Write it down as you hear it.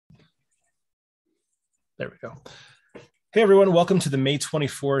There we go. Hey everyone, welcome to the May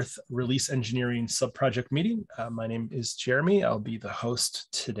 24th Release Engineering Subproject meeting. My name is Jeremy. I'll be the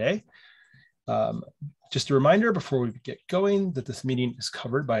host today. Just a reminder before we get going that this meeting is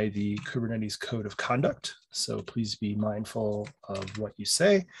covered by the Kubernetes Code of Conduct, so please be mindful of what you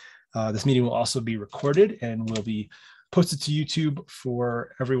say. This meeting will also be recorded and will be posted to YouTube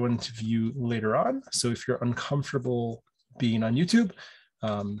for everyone to view later on. So if you're uncomfortable being on YouTube,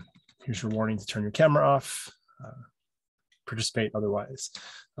 here's your warning to turn your camera off, participate otherwise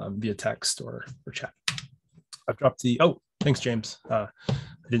via text or chat. I've dropped the, oh, thanks, James. I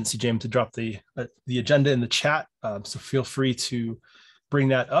didn't see James to drop the agenda in the chat, so feel free to bring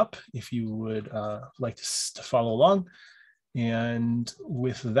that up if you would like to follow along. And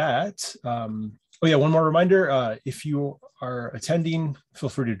with that, oh yeah, one more reminder, if you are attending, feel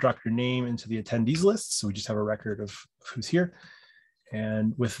free to drop your name into the attendees list so we just have a record of who's here.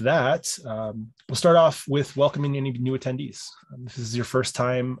 And with that, we'll start off with welcoming any new attendees. If this is your first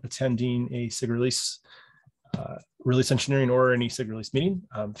time attending a SIG release, release engineering or any SIG release meeting,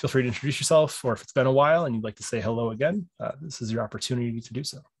 feel free to introduce yourself, or if it's been a while and you'd like to say hello again, this is your opportunity to do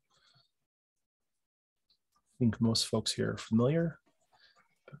so. I think most folks here are familiar,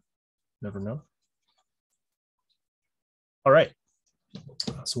 but never know. All right,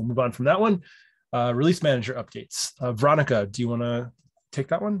 so we'll move on from that one. Release manager updates. Veronica, do you want to take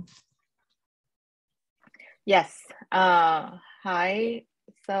that one? Yes. Hi.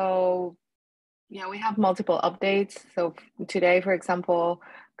 So yeah, we have multiple updates. So today, for example,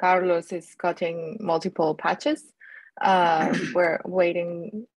 Carlos is cutting multiple patches. We're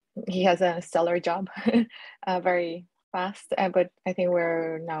waiting. He has a stellar job, very fast, but I think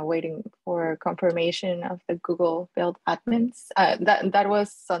we're now waiting for confirmation of the Google build admins. That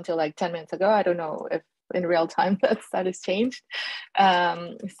was until like 10 minutes ago. I don't know if in real time that is changed.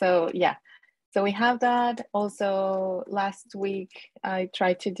 So yeah, so we have that. Also, last week I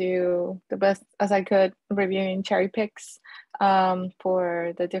tried to do the best as I could reviewing cherry picks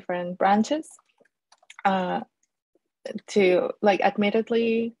for the different branches. To like,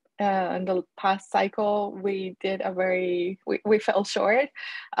 admittedly, in the past cycle, we did we fell short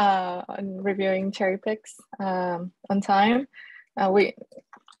on reviewing cherry picks on time.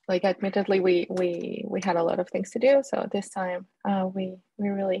 Admittedly, we had a lot of things to do. So this time we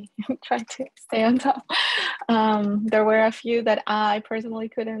really tried to stay on top. There were a few that I personally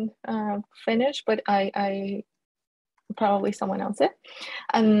couldn't finish, but I probably someone else did.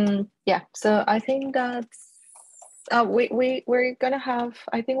 And yeah, so I think that's, we're gonna have,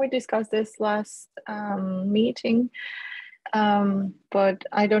 I think we discussed this last meeting, but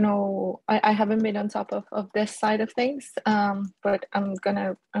I don't know, I haven't been on top of this side of things, but I'm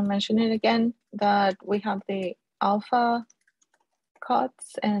gonna mention it again, that we have the alpha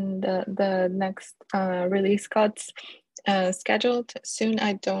cuts and the next release cuts scheduled soon.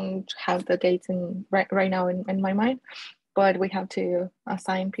 I don't have the dates right now in my mind, but we have to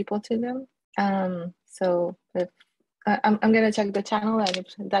assign people to them. So if I'm going to check the channel, and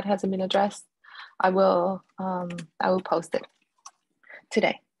if that hasn't been addressed, I will post it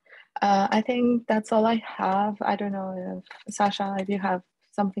today. I think that's all I have. I don't know if Sasha, if you have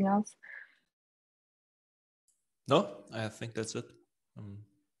something else. No, I think that's it.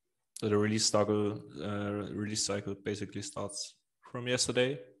 So the release cycle basically starts from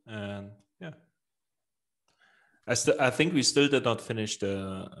yesterday, and yeah, I think we still did not finish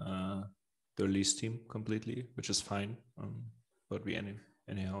the release team completely, which is fine. But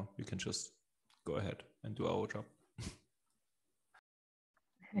anyhow, we can just go ahead and do our job.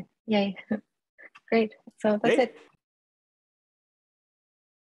 Yay! Great. So that's it.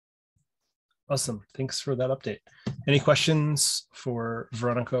 Awesome. Thanks for that update. Any questions for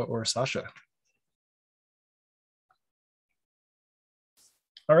Veronica or Sasha?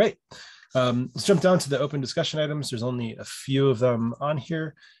 All right. Let's jump down to the open discussion items. There's only a few of them on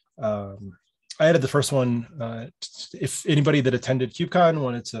here. I added the first one. If anybody that attended KubeCon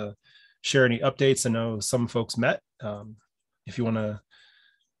wanted to share any updates, I know some folks met. If you want to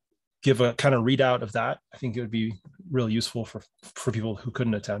give a kind of readout of that, I think it would be really useful for people who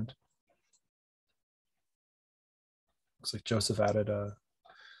couldn't attend. Looks like Joseph added a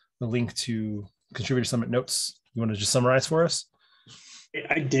link to Contributor Summit notes. You want to just summarize for us?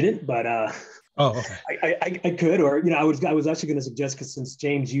 I didn't, but oh, okay. I could, or I was actually going to suggest, because since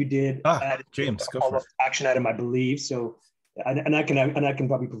James, you did add James, go for it. Action item, I believe. So, and I can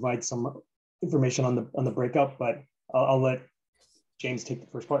probably provide some information on the breakout, but I'll let James take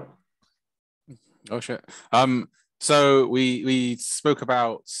the first part. Oh, sure. So we spoke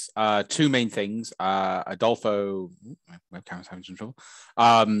about two main things. Adolfo, webcam's having some trouble.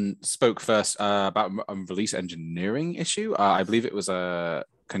 Spoke first about a release engineering issue. I believe it was a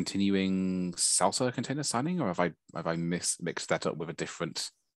continuing Salsa container signing, or have I mixed that up with a different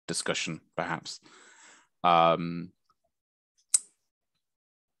discussion, perhaps?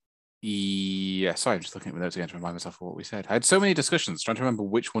 Yeah, sorry, I'm just looking at my notes again to remind myself of what we said. I had so many discussions trying to remember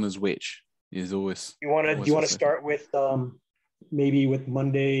which one is which. Is always. Do you want to start with maybe with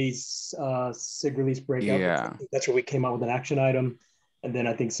Monday's SIG release breakout? Yeah, that's where we came out with an action item, and then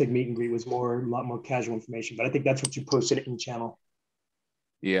I think SIG meet and greet was a lot more casual information. But I think that's what you posted in channel.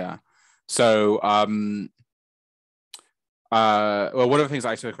 Yeah. So well, one of the things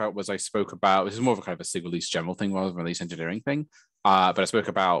I spoke about was this is more of a kind of a SIG release general thing rather than release engineering thing. But I spoke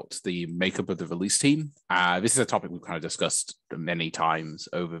about the makeup of the release team. This is a topic we've kind of discussed many times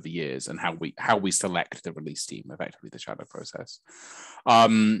over the years, and how we select the release team, effectively the shadow process.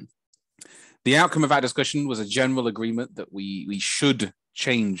 The outcome of that discussion was a general agreement that we should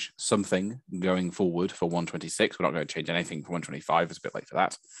change something going forward for 126. We're not going to change anything for 125. It's a bit late for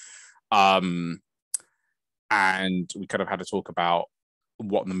that. And we kind of had to talk about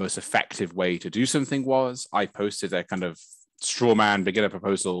what the most effective way to do something was. I posted a kind of straw man beginner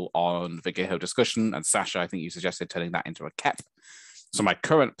proposal on the GitHub discussion, and Sasha, I think you suggested turning that into a KEP. So my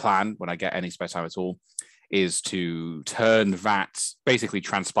current plan, when I get any spare time at all, is to turn that, basically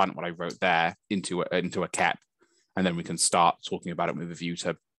transplant what I wrote there into a KEP, and then we can start talking about it with a view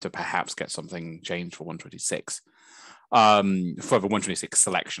to perhaps get something changed for 126, for the 126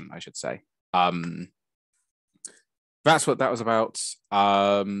 selection, I should say. That's what that was about.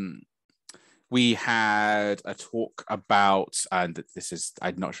 We had a talk about, and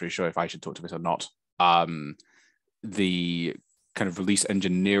I'm not really sure if I should talk to this or not, the kind of release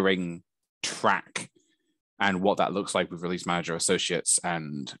engineering track and what that looks like with release manager associates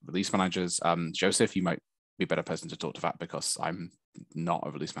and release managers. Joseph, you might be a better person to talk to that, because I'm not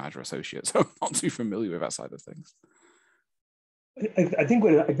a release manager associate, so I'm not too familiar with that side of things. I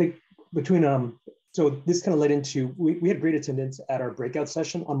think between so this kind of led into, we had great attendance at our breakout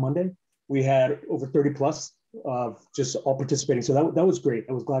session on Monday. We had over 30 plus just all participating. So that was great.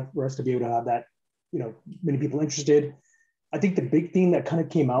 I was glad for us to be able to have that, many people interested. I think the big thing that kind of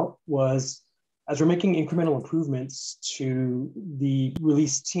came out was, as we're making incremental improvements to the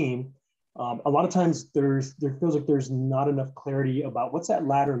release team, a lot of times there feels like there's not enough clarity about what's that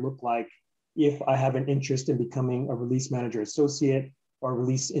ladder look like if I have an interest in becoming a release manager associate or a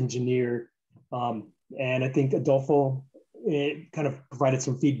release engineer. And I think Adolfo kind of provided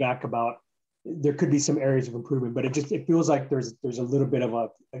some feedback about there could be some areas of improvement, but it feels like there's a little bit of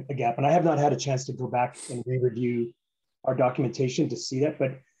a gap. And I have not had a chance to go back and re-review our documentation to see that,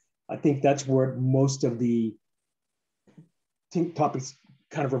 but I think that's where most of the topics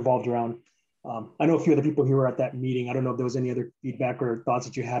kind of revolved around. I know a few other people who were at that meeting. I don't know if there was any other feedback or thoughts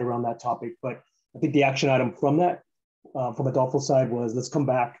that you had around that topic, but I think the action item from that, from Adolfo's side, was let's come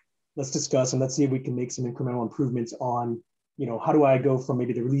back, let's discuss, and let's see if we can make some incremental improvements on, how do I go from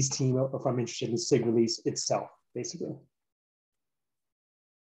maybe the release team, or if I'm interested in SIG release itself, basically.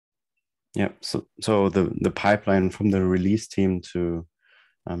 Yeah, so the pipeline from the release team to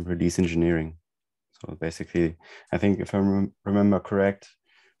release engineering. So basically, I think if I remember correct,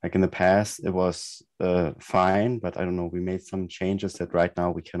 like in the past, it was fine, but I don't know, we made some changes that right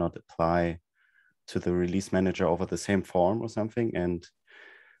now we cannot apply to the release manager over the same form or something. And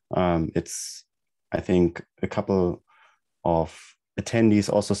it's, I think, a couple of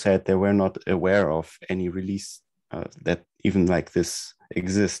attendees also said they were not aware of any release that even like this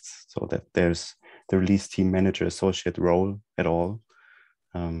exists, so that there's the release team manager associate role at all.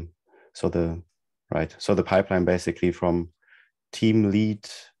 So the pipeline basically from team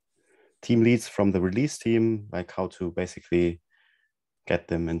leads from the release team, like how to basically get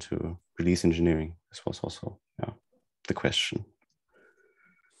them into release engineering. This was also the question.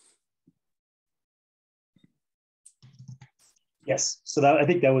 Yes, so I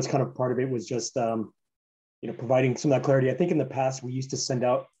think that was kind of part of it, was just providing some of that clarity. I think in the past we used to send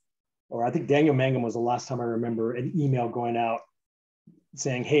out, or I think Daniel Mangum was the last time I remember an email going out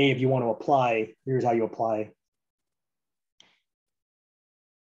saying, hey, if you want to apply, here's how you apply.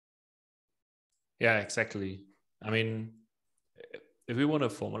 Yeah, exactly. I mean, if we want to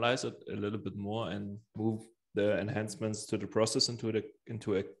formalize it a little bit more and move the enhancements to the process into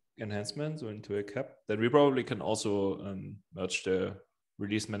a enhancement or into a KEP, then we probably can also merge the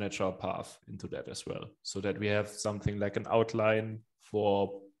release manager path into that as well, so that we have something like an outline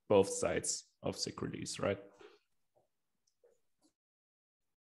for both sides of SIG release, right?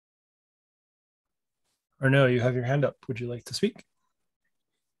 Arnaud, you have your hand up. Would you like to speak?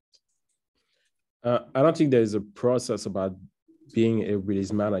 I don't think there's a process about being a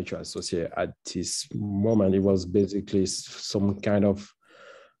release manager associate at this moment. It was basically some kind of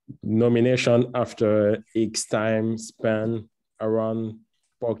nomination after X time spent around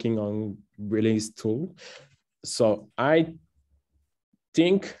working on release tool. So I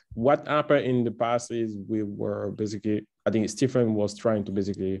think what happened in the past is we were basically, I think Stephen was trying to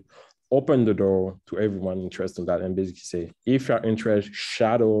basically open the door to everyone interested in that and basically say, if you're interested,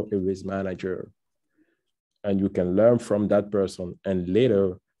 shadow a release manager and you can learn from that person and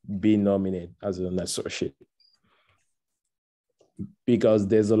later be nominated as an associate. Because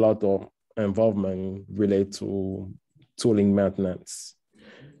there's a lot of involvement related to tooling maintenance.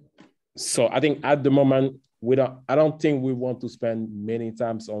 So I think at the moment, I don't think we want to spend many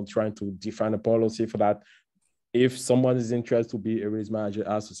times on trying to define a policy for that. If someone is interested to be a release manager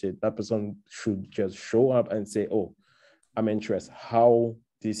associate, that person should just show up and say, oh, I'm interested how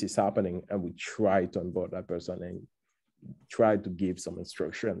this is happening. And we try to onboard that person and try to give some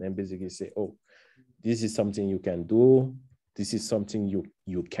instruction and basically say, oh, this is something you can do. This is something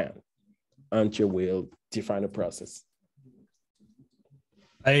you can, until we'll define a process.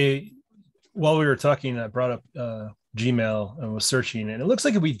 While we were talking, I brought up Gmail and was searching, and it looks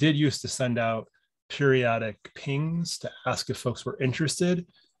like we did used to send out periodic pings to ask if folks were interested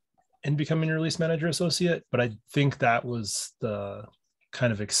in becoming a release manager associate, but I think that was the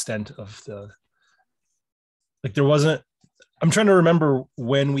kind of extent of there wasn't, I'm trying to remember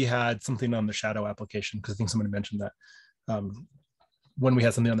when we had something on the shadow application, because I think somebody mentioned that. When we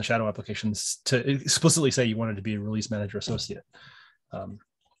had something on the shadow applications to explicitly say you wanted to be a release manager associate.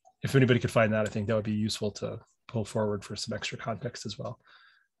 If anybody could find that, I think that would be useful to pull forward for some extra context as well.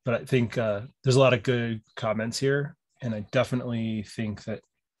 But I think there's a lot of good comments here, and I definitely think that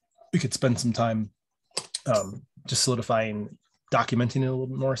we could spend some time just solidifying, documenting it a little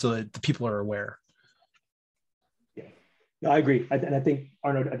bit more so that the people are aware. Yeah, no, I agree. And I think,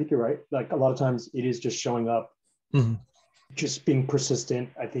 Arnaud, I think you're right. Like a lot of times it is just showing up. Mm-hmm. Just being persistent,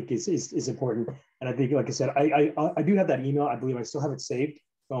 I think is important. And I think, like I said, I do have that email. I believe I still have it saved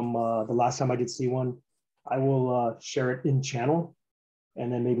from the last time I did see one. I will share it in channel,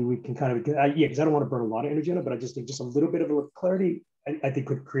 and then maybe we can kind of because I don't want to burn a lot of energy on it, but I just think just a little bit of a clarity, I think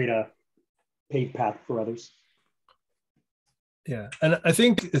could create a paved path for others. Yeah, and I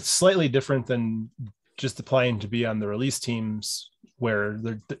think it's slightly different than just applying to be on the release teams, where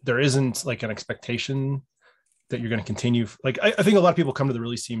there isn't like an expectation that you're going to continue. Like I think a lot of people come to the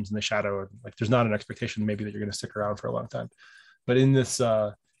release teams in the shadow, and like there's not an expectation maybe that you're going to stick around for a long time. But in this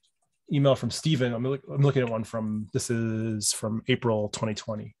email from Stephen, I'm looking at one this is from April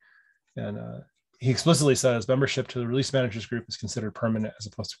 2020, and he explicitly says membership to the release managers group is considered permanent as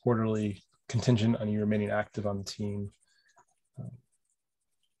opposed to quarterly, contingent on you remaining active on the team.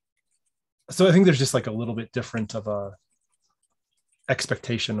 So I think there's just like a little bit different of a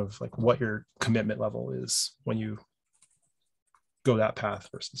expectation of like what your commitment level is when you go that path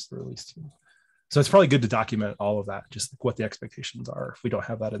versus the release team. So it's probably good to document all of that, just like what the expectations are if we don't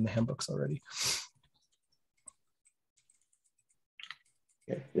have that in the handbooks already.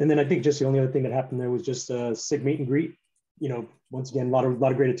 Yeah. And then I think just the only other thing that happened there was just a SIG meet and greet. You know, once again, a lot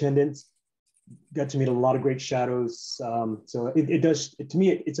of great attendance. Got to meet a lot of great shadows. So it does, to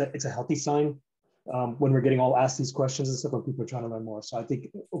me, it's a healthy sign when we're getting all asked these questions and stuff, when people are trying to learn more. So I think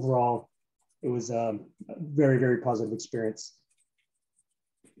overall, it was a very, very positive experience.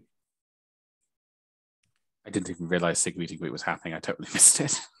 I didn't even realize SIG meeting greet was happening. I totally missed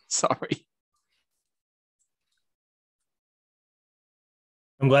it. Sorry.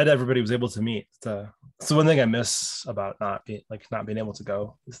 I'm glad everybody was able to meet. So one thing I miss about not being able to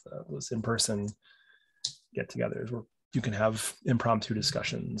go is those in-person get-togethers where you can have impromptu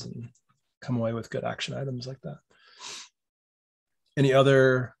discussions and come away with good action items like that. Any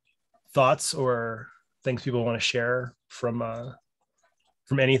other thoughts or things people want to share from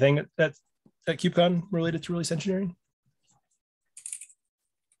anything at KubeCon related to release engineering?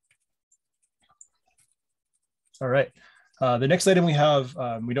 All right. The next item we have,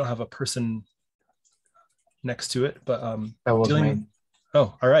 we don't have a person next to it, but that was me.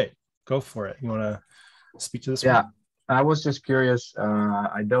 Oh, all right. Go for it. You want to speak to this Yeah, one? I was just curious.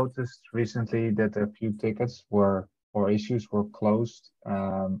 I noticed recently that a few tickets or issues were closed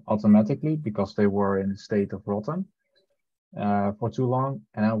automatically because they were in a state of rotten for too long.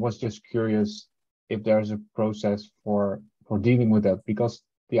 And I was just curious if there's a process for dealing with that, because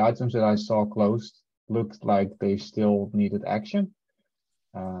the items that I saw closed looked like they still needed action.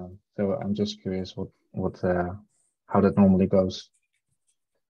 So I'm just curious what how that normally goes.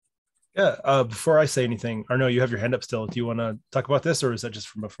 Yeah. Before I say anything, or no, you have your hand up still. Do you want to talk about this, or is that just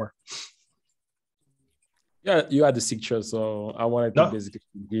from before? Yeah, you had the signature, so I wanted to No, basically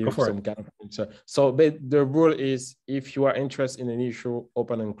go give for some it. kind of answer. So the rule is if you are interested in an issue,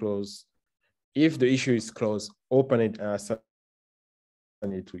 open and close. If the issue is closed, open it and assign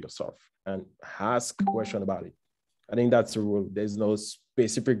it to yourself and ask a question about it. I think that's the rule. There's no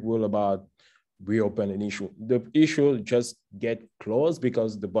specific rule about reopen an issue. The issue just get closed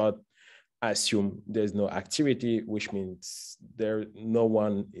because the bot assume there's no activity, which means no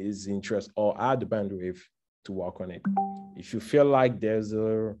one is interested or at the bandwidth to work on it. If you feel like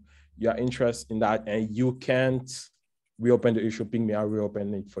you're interested in that and you can't reopen the issue, ping me, I'll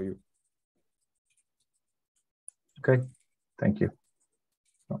reopen it for you. Okay, thank you.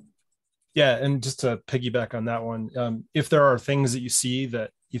 Yeah, and just to piggyback on that one, if there are things that you see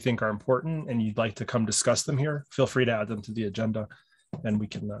that you think are important and you'd like to come discuss them here, feel free to add them to the agenda, and we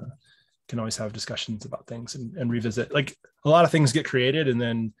can always have discussions about things and revisit. Like a lot of things get created, and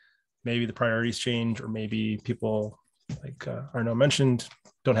then maybe the priorities change, or maybe people, like Arnaud mentioned,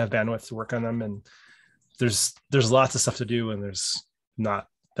 don't have bandwidth to work on them, and there's lots of stuff to do, and there's not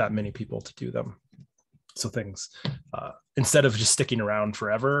that many people to do them. So things, instead of just sticking around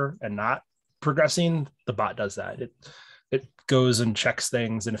forever and not progressing, the bot does that. It goes and checks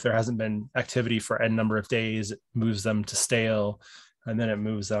things, and if there hasn't been activity for n number of days, it moves them to stale, and then it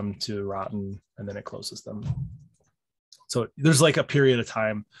moves them to rotten, and then it closes them. So there's like a period of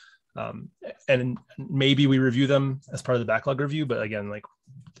time, and maybe we review them as part of the backlog review, but again, like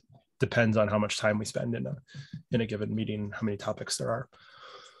depends on how much time we spend in a given meeting, how many topics there are.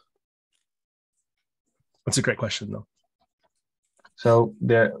 That's a great question, though. So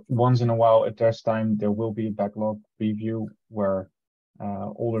there, once in a while, if there's time, there will be a backlog review where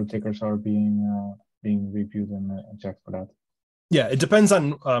older tickets are being reviewed and checked for that. Yeah, it depends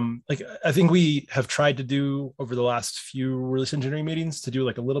on like I think we have tried to do over the last few release engineering meetings to do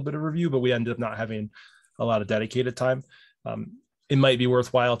like a little bit of review, but we ended up not having a lot of dedicated time. It might be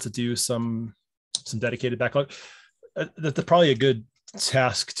worthwhile to do some dedicated backlog. That's probably a good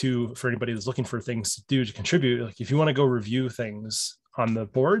task too for anybody that's looking for things to do to contribute. Like if you want to go review things on the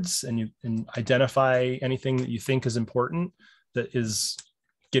boards and identify anything that you think is important that is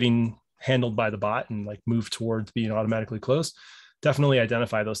getting handled by the bot and like move towards being automatically closed, definitely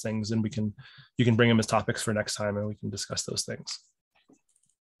identify those things, and you can bring them as topics for next time and we can discuss those things.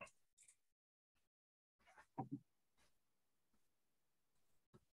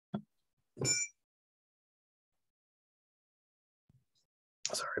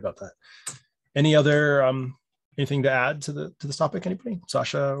 Sorry about that. Any other anything to add to this topic? Anybody?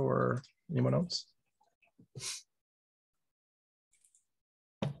 Sasha or anyone else?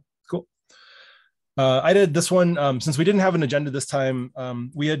 Cool. I did this one since we didn't have an agenda this time.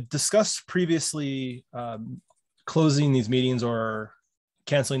 We had discussed previously closing these meetings or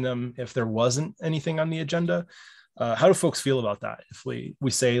canceling them if there wasn't anything on the agenda. How do folks feel about that? If we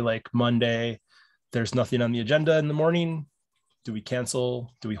say like Monday, there's nothing on the agenda in the morning, do we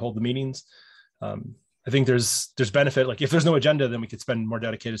cancel? Do we hold the meetings? I think there's benefit. Like if there's no agenda, then we could spend more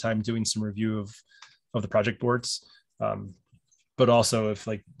dedicated time doing some review of the project boards. But also if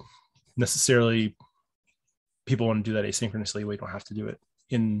like necessarily people want to do that asynchronously, we don't have to do it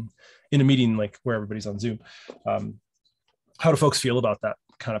in a meeting like where everybody's on Zoom. How do folks feel about that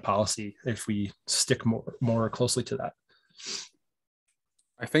kind of policy if we stick more closely to that?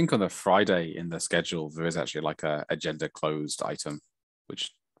 I think on the Friday in the schedule, there is actually like a agenda closed item,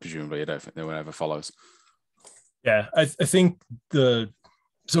 which presumably I don't think no one ever follows. Yeah, I think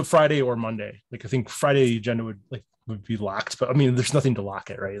so Friday or Monday, like I think Friday agenda would be locked, but I mean, there's nothing to lock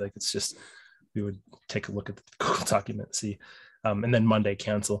it, right? Like it's just, we would take a look at the Google document, see, and then Monday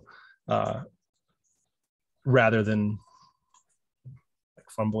cancel, rather than like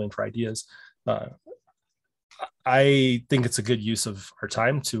fumbling for ideas. I think it's a good use of our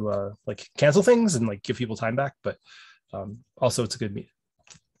time to like cancel things and like give people time back, but also it's a good meet.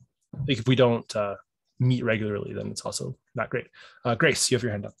 Like if we don't meet regularly, then it's also not great. Grace, you have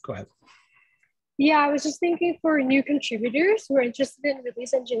your hand up. Go ahead. Yeah, I was just thinking for new contributors who are interested in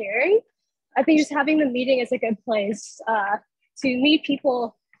release engineering, I think just having the meeting is a good place to meet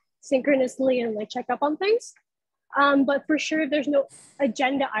people synchronously and like check up on things. But for sure, if there's no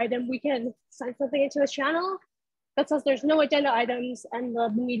agenda item, we can send something into a channel that says there's no agenda items and the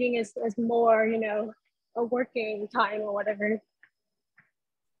meeting is more, you know, a working time or whatever.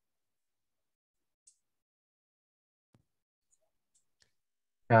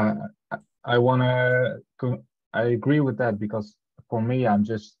 I agree with that because for me, I'm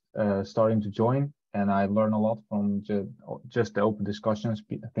just starting to join and I learn a lot from just the open discussions,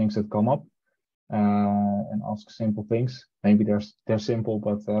 things that come up, and ask simple things. Maybe they're simple,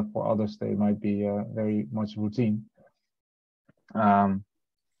 but for others they might be very much routine.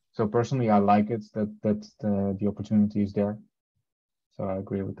 So personally, I like it that the opportunity is there. So I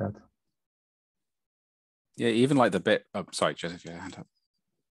agree with that. Yeah, even like the bit. Oh, sorry, Joseph, your hand up.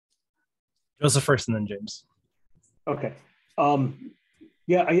 Joseph first, and then James. Okay.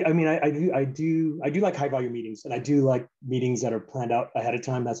 Yeah, I mean, I do like high value meetings, and I do like meetings that are planned out ahead of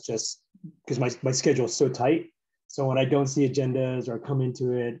time. That's just because my schedule is so tight. So when I don't see agendas or come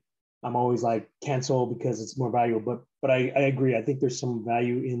into it, I'm always like cancel because it's more valuable. But I agree. I think there's some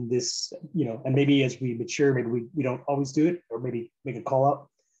value in this, and maybe as we mature, maybe we don't always do it, or maybe make a call out.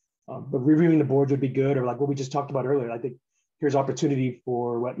 But reviewing the boards would be good, or like what we just talked about earlier. I think here's opportunity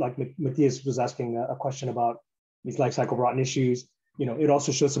for what, like Matthias was asking a question about these lifecycle rotten issues. It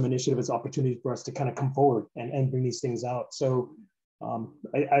also shows some initiative as opportunity for us to kind of come forward and bring these things out. So I'm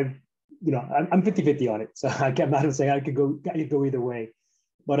 50-50 on it. So I can't imagine saying I could go either way.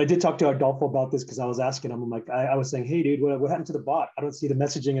 But I did talk to Adolfo about this because I was asking him, I'm like, I was saying, hey, dude, what happened to the bot? I don't see the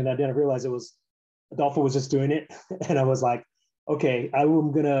messaging. And I didn't realize it was Adolfo was just doing it. And I was like, okay,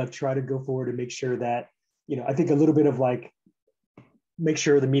 I'm going to try to go forward and make sure that, I think a little bit of like, make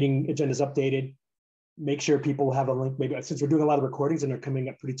sure the meeting agenda is updated, make sure people have a link. Maybe since we're doing a lot of recordings and they're coming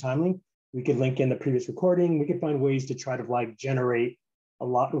up pretty timely, we could link in the previous recording. We could find ways to try to like generate a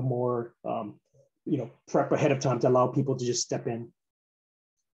lot of more, prep ahead of time to allow people to just step in.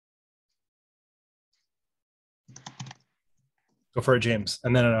 Go for it, James.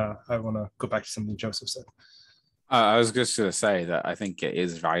 And then I want to go back to something Joseph said. I was just going to say that I think it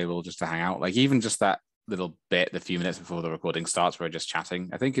is valuable just to hang out. Like even just that little bit, the few minutes before the recording starts, where we're just chatting,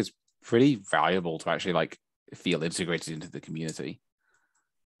 I think is pretty valuable to actually like feel integrated into the community.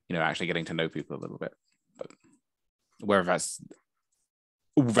 Actually getting to know people a little bit. But whether that's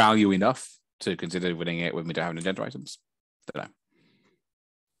value enough to consider winning it when we don't have agenda items, don't know.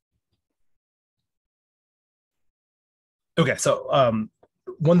 Okay, so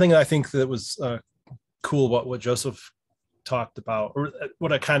one thing that I think that was cool about what Joseph talked about, or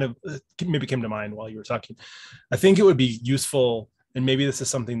what I kind of maybe came to mind while you were talking, I think it would be useful, and maybe this is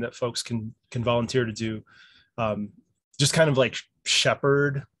something that folks can volunteer to do, just kind of like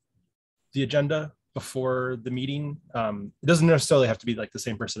shepherd the agenda before the meeting. It doesn't necessarily have to be like the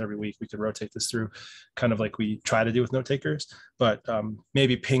same person every week. We could rotate this through, kind of like we try to do with note takers, but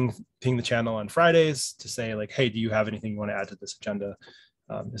maybe ping the channel on Fridays to say like, hey, do you have anything you want to add to this agenda?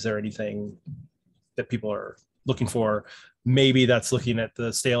 Is there anything that people are looking for? Maybe that's looking at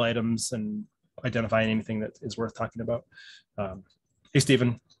the stale items and identifying anything that is worth talking about. Hey,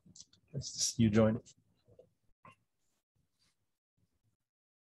 Stephen, you joined.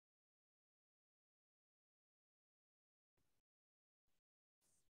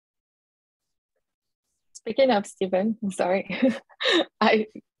 Speaking of Stephen, I'm sorry. I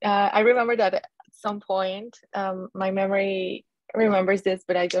remember that at some point, my memory remembers this,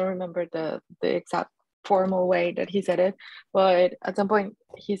 but I don't remember the exact formal way that he said it. But at some point,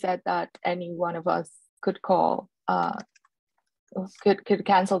 he said that any one of us could call, could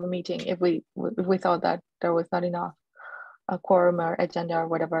cancel the meeting if we thought that there was not enough a quorum or agenda or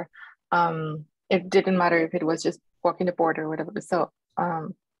whatever. It didn't matter if it was just walking the board or whatever. So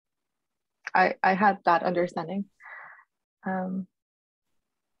I had that understanding. And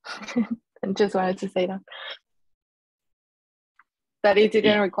just wanted to say that it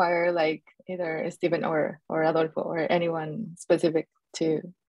didn't require like either Stephen or Adolfo or anyone specific to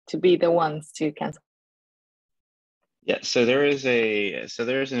be the ones to cancel. Yeah, so there's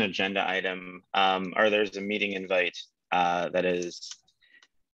an agenda item, or there's a meeting invite that is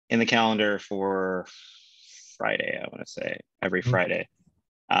in the calendar for Friday, I want to say, every Friday,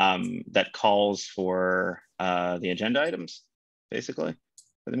 that calls for the agenda items, basically,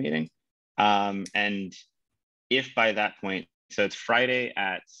 for the meeting. And if by that point, so it's Friday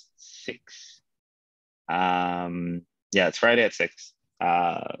at 6. It's Friday at 6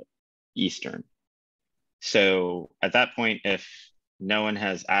 Eastern. So at that point, if no one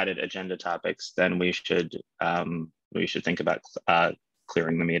has added agenda topics, then we should think about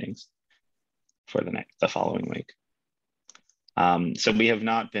clearing the meetings for the following week. So we have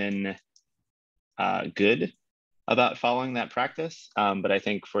not been good about following that practice, but I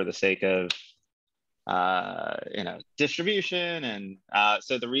think for the sake of distribution and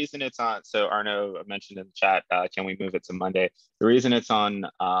so the reason it's on, so Arno mentioned in the chat, can we move it to Monday? The reason it's on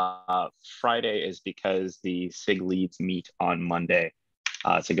Friday is because the SIG leads meet on Monday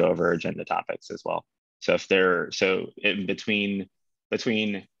to go over agenda topics as well. So in between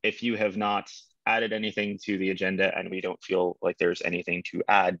if you have not added anything to the agenda and we don't feel like there's anything to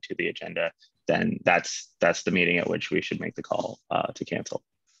add to the agenda, then that's the meeting at which we should make the call to cancel.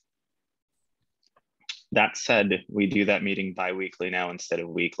 That said, we do that meeting bi-weekly now instead of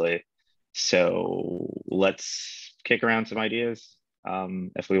weekly. So let's kick around some ideas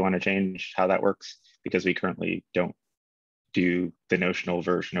if we want to change how that works, because we currently don't do the notional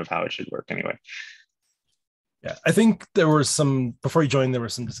version of how it should work anyway. Yeah, I think there was some, before you joined, there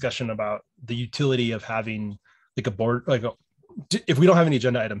was some discussion about the utility of having like a board, if we don't have any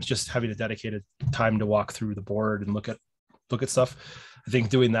agenda items, just having a dedicated time to walk through the board and look at stuff. I think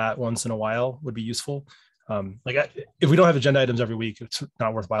doing that once in a while would be useful. If we don't have agenda items every week, it's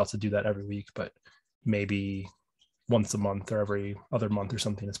not worthwhile to do that every week, but maybe once a month or every other month or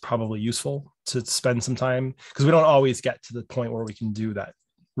something, it's probably useful to spend some time, because we don't always get to the point where we can do that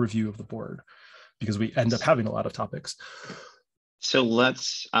review of the board because we end up having a lot of topics. So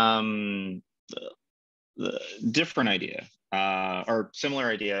let's, the different idea or similar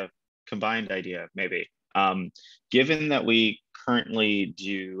idea, combined idea, maybe. Given that we currently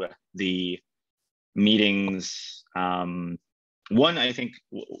do the meetings, one I think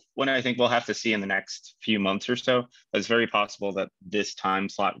we'll have to see in the next few months or so. It's very possible that this time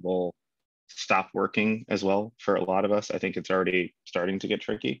slot will stop working as well for a lot of us. I think it's already starting to get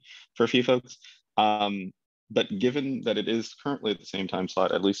tricky for a few folks. But given that it is currently at the same time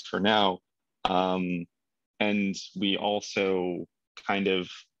slot, at least for now, and we also kind of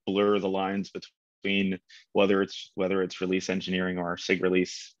blur the lines between whether it's release engineering or SIG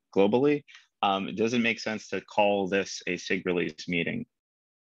release globally, it doesn't make sense to call this a SIG release meeting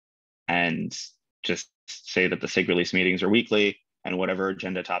and just say that the SIG release meetings are weekly and whatever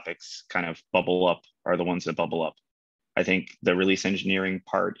agenda topics kind of bubble up are the ones that bubble up. I think the release engineering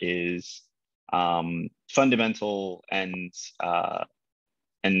part is fundamental and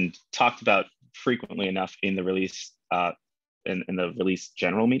talked about frequently enough in the release in the release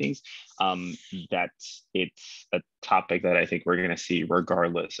general meetings that it's a topic that I think we're going to see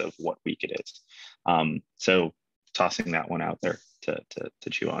regardless of what week it is. So tossing that one out there to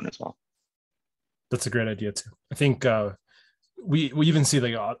chew on as well. That's a great idea too. I think we even see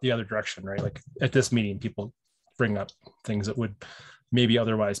the other direction, right? Like at this meeting, people bring up things that would maybe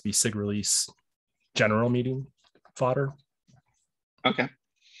otherwise be SIG release general meeting fodder. Okay.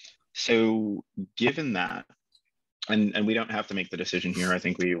 So given that, and we don't have to make the decision here. I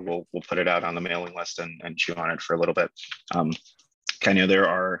think we'll put it out on the mailing list and chew on it for a little bit. I know there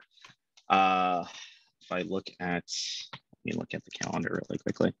are, if I look at, let me look at the calendar really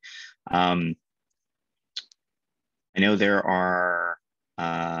quickly. I know there are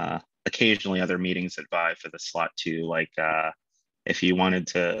occasionally other meetings that vie for the slot too, like if you wanted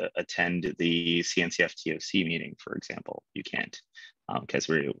to attend the CNCF TOC meeting, for example, you can't because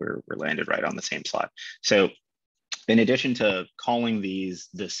we're landed right on the same slot. So in addition to calling these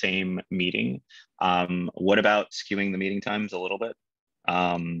the same meeting, what about skewing the meeting times a little bit?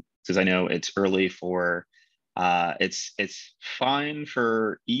 Because I know it's early for, it's fine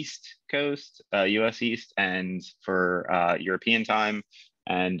for East Coast, US East, and for European time,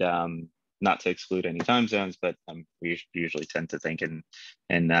 and not to exclude any time zones, but we usually tend to think in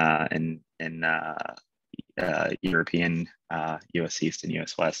European, US East and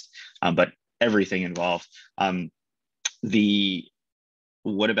US West, but everything involved.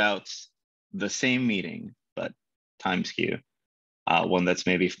 What about the same meeting but time skew? One that's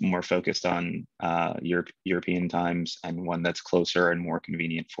maybe more focused on European times and one that's closer and more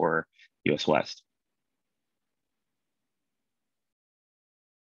convenient for US West.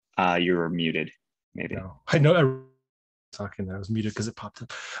 You were muted, maybe. No, I know I was talking there. I was muted because it popped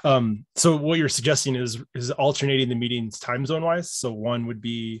up. So what you're suggesting is alternating the meetings time zone wise. So one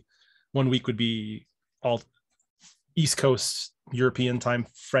week would be all East Coast European time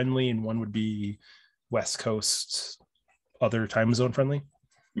friendly, and one would be West Coast other time zone friendly.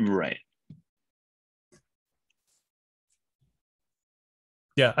 Right.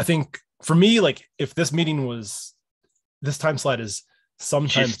 Yeah, I think for me, like if this meeting was, this time slot is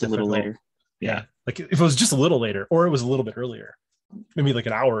sometimes just a little later. Yeah. Like if it was just a little later, or it was a little bit earlier, maybe like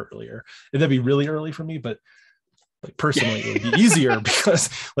an hour earlier, that'd be really early for me. But like personally, it would be easier because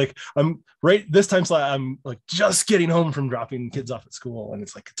like I'm right this time slot, I'm like just getting home from dropping kids off at school, and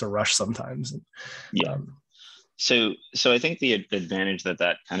it's like it's a rush sometimes. And, yeah. So I think the advantage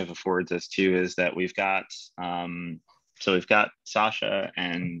that kind of affords us too is that we've got Sasha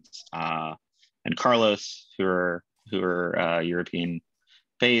and Carlos who are European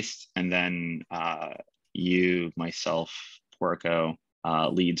based, and then you, myself, Porco,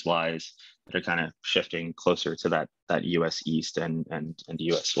 leads wise that are kind of shifting closer to that US East and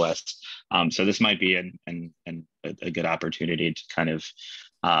US West. So this might be a good opportunity to kind of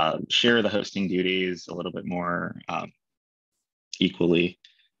share the hosting duties a little bit more equally,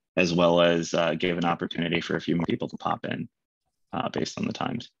 as well as give an opportunity for a few more people to pop in based on the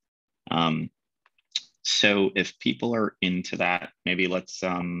times. So if people are into that, maybe let's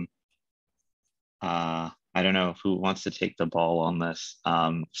I don't know who wants to take the ball on this,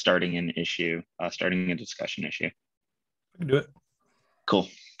 starting a discussion issue. I can do it. Cool.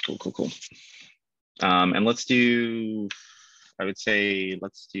 And let's do, I would say,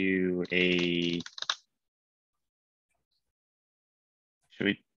 let's do should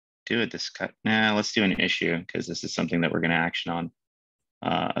we do a discuss? Nah, let's do an issue, because this is something that we're going to action on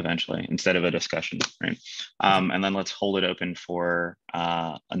eventually instead of a discussion, right? And then let's hold it open for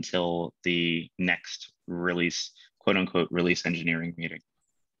until the next release, quote unquote, release engineering meeting.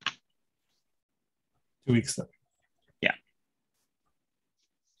 2 weeks then. Yeah.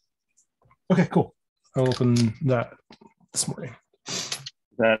 Okay, cool. I'll open that this morning. Does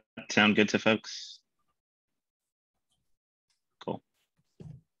that sound good to folks? Cool.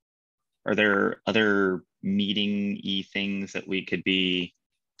 Are there other meeting-y things that we could be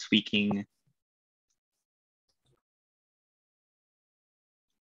tweaking?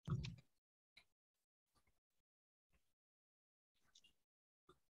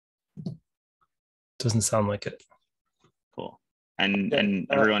 Doesn't sound like it. Cool. And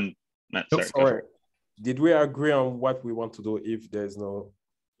everyone, sorry. Did we agree on what we want to do if there's no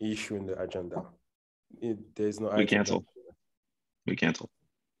issue in the agenda? If there's no we cancel.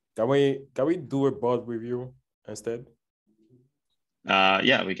 Can we do a board review instead?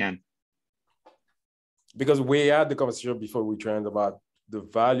 Yeah, we can. Because we had the conversation before we joined about the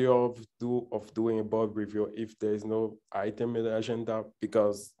value of doing a board review if there is no item in the agenda,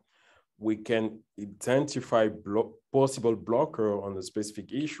 because we can identify possible blocker on a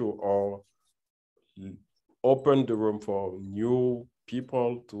specific issue or open the room for new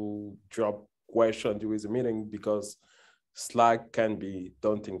people to drop questions during the meeting, because Slack can be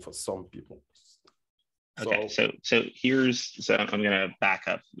daunting for some people. Okay, so I'm gonna back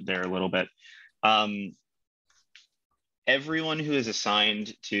up there a little bit. Everyone who is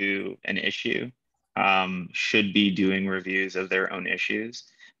assigned to an issue should be doing reviews of their own issues.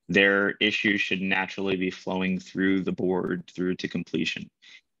 Their issues should naturally be flowing through the board through to completion.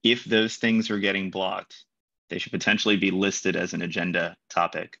 If those things are getting blocked, they should potentially be listed as an agenda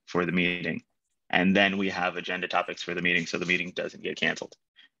topic for the meeting. And then we have agenda topics for the meeting so the meeting doesn't get canceled,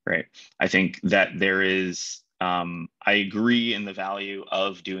 right? I think that there is, I agree in the value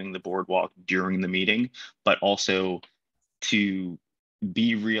of doing the board walk during the meeting, but also to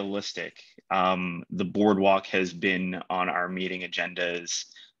be realistic, the boardwalk has been on our meeting agendas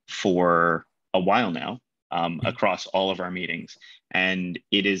for a while now, across all of our meetings, and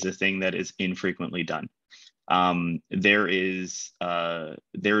it is a thing that is infrequently done. There is a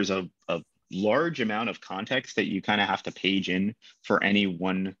large amount of context that you kind of have to page in for any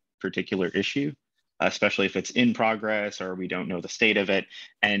one particular issue, especially if it's in progress or we don't know the state of it,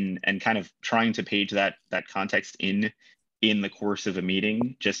 and kind of trying to page that context in the course of a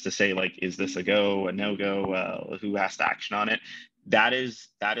meeting, just to say, like, is this a go, a no-go, who has to action on it? That is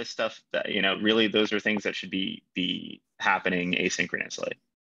stuff that, really those are things that should be happening asynchronously.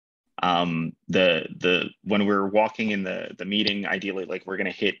 When we're walking in the meeting, ideally, like, we're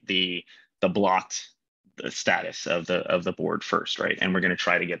going to hit the blocked status of the board first, right? And we're going to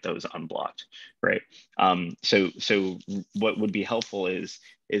try to get those unblocked, right? So what would be helpful is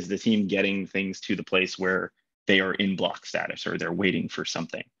the team getting things to the place where they are in block status, or they're waiting for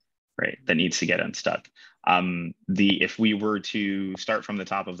something, right, that needs to get unstuck. If we were to start from the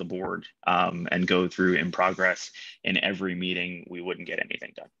top of the board and go through in progress in every meeting, we wouldn't get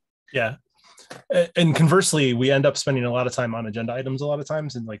anything done. Yeah. And conversely, we end up spending a lot of time on agenda items a lot of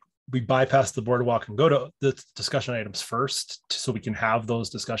times, and like we bypass the boardwalk and go to the discussion items first so we can have those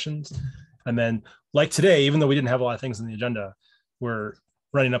discussions. And then, like today, even though we didn't have a lot of things on the agenda, we're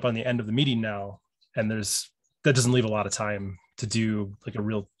running up on the end of the meeting now, and that doesn't leave a lot of time to do like a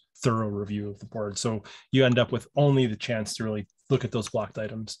real thorough review of the board. So you end up with only the chance to really look at those blocked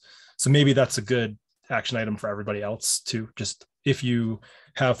items. So maybe that's a good action item for everybody else too. Just if you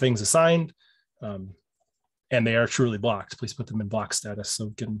have things assigned and they are truly blocked, please put them in block status so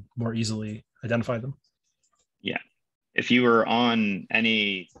we can more easily identify them. Yeah. If you were on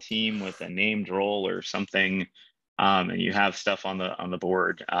any team with a named role or something, and you have stuff on the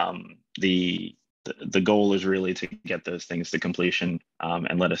board, the goal is really to get those things to completion,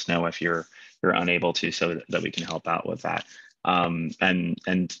 and let us know if you're unable to, so that we can help out with that.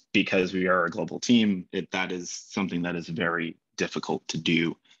 And because we are a global team, that is something that is very difficult to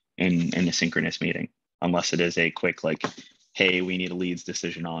do in a synchronous meeting, unless it is a quick like, hey, we need a leads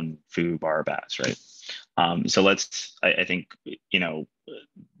decision on foo, bar, bass, right? So I think,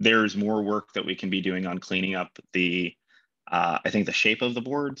 there's more work that we can be doing on cleaning up I think the shape of the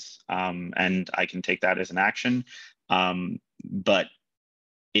boards, and I can take that as an action. But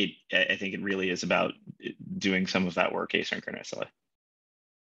I think it really is about doing some of that work asynchronously.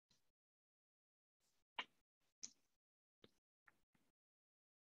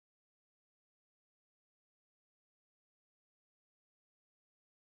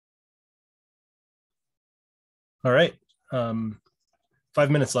 All right. 5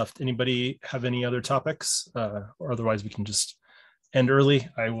 minutes left. Anybody have any other topics? Or otherwise we can just end early.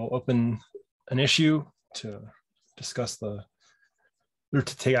 I will open an issue to discuss or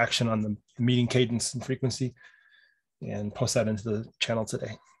to take action on the meeting cadence and frequency and post that into the channel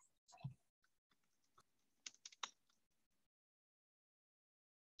today.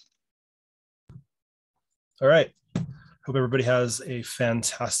 All right. Hope everybody has a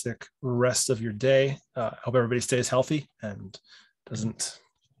fantastic rest of your day. Hope everybody stays healthy and doesn't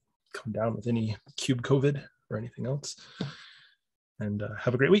come down with any cube COVID or anything else. And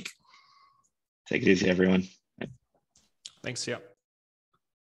have a great week. Take it easy, everyone. Thanks. Yeah.